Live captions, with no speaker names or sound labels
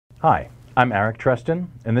Hi, I'm Eric Treston,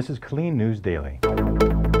 and this is Klean News Daily.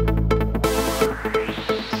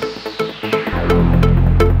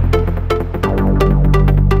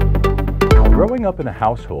 Growing up in a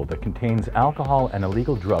household that contains alcohol and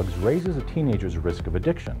illegal drugs raises a teenager's risk of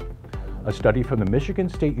addiction. A study from the Michigan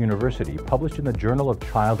State University published in the Journal of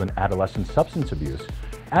Child and Adolescent Substance Abuse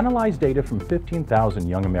analyzed data from 15,000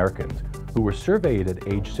 young Americans who were surveyed at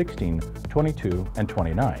age 16, 22, and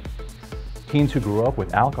 29. Teens who grew up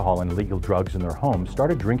with alcohol and illegal drugs in their homes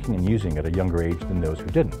started drinking and using at a younger age than those who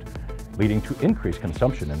didn't, leading to increased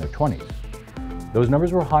consumption in their 20s. Those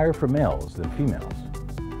numbers were higher for males than females.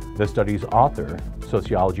 The study's author,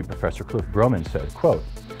 sociology professor Cliff Broman, said, quote,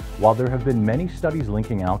 "While there have been many studies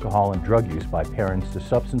linking alcohol and drug use by parents to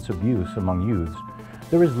substance abuse among youths,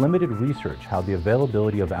 there is limited research how the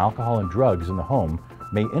availability of alcohol and drugs in the home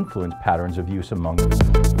may influence patterns of use among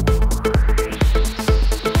them."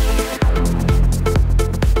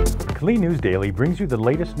 Klean News Daily brings you the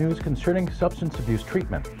latest news concerning substance abuse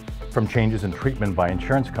treatment, from changes in treatment by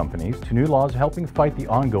insurance companies to new laws helping fight the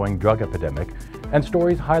ongoing drug epidemic and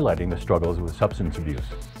stories highlighting the struggles with substance abuse.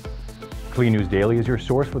 Klean News Daily is your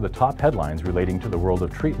source for the top headlines relating to the world of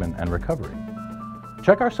treatment and recovery.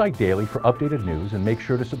 Check our site daily for updated news and make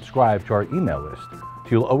sure to subscribe to our email list so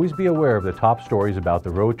you'll always be aware of the top stories about the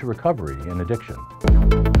road to recovery and addiction.